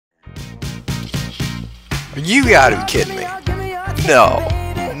You gotta be kidding me. No.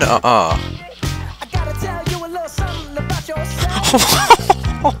 Nuh-uh.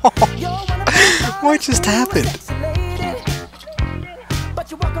 What just happened?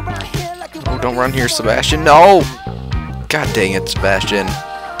 Oh, don't run here, Sebastian. No! God dang it, Sebastian.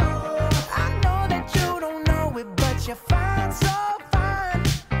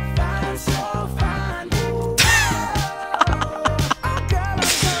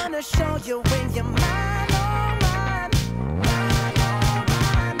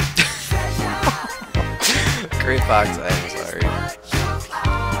 Great box, I'm sorry.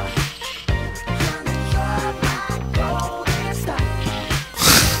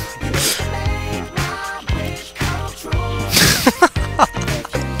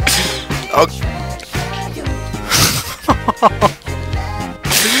 Oh.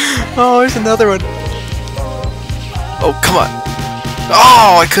 Oh, there's another one. Oh, come on.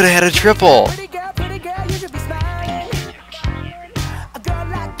 Oh, I could have had a triple.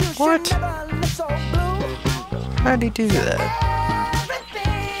 What? How did he do that?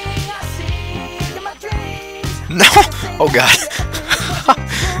 No! Oh god.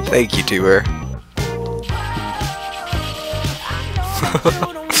 Thank you, tuber.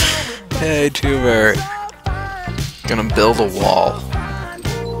 Hey, tuber. Gonna build a wall.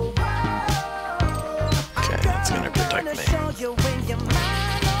 Okay, that's gonna protect me.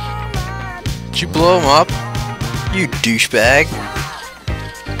 Did you blow him up? You douchebag.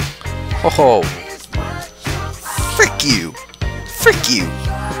 Oh. Frick you! Frick you!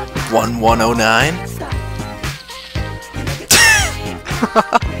 1109?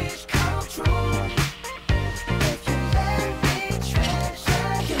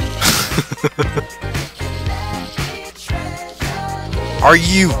 Are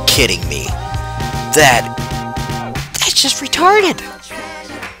you kidding me? That's just retarded!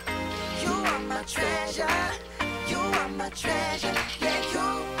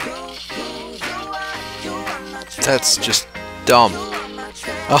 That's just dumb.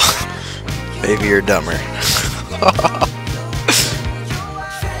 Oh, maybe you're dumber.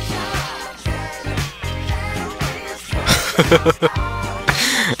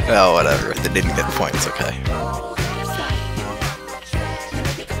 Oh, whatever. They didn't get points, okay.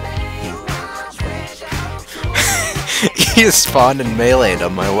 He just spawned and meleeed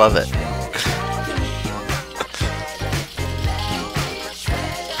him. I love it.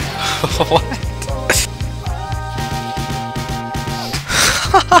 What?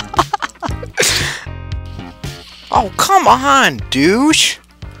 Oh, come on, douche!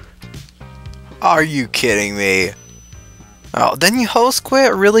 Are you kidding me? Oh, then you host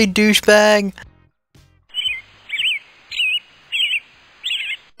quit? Really, douchebag?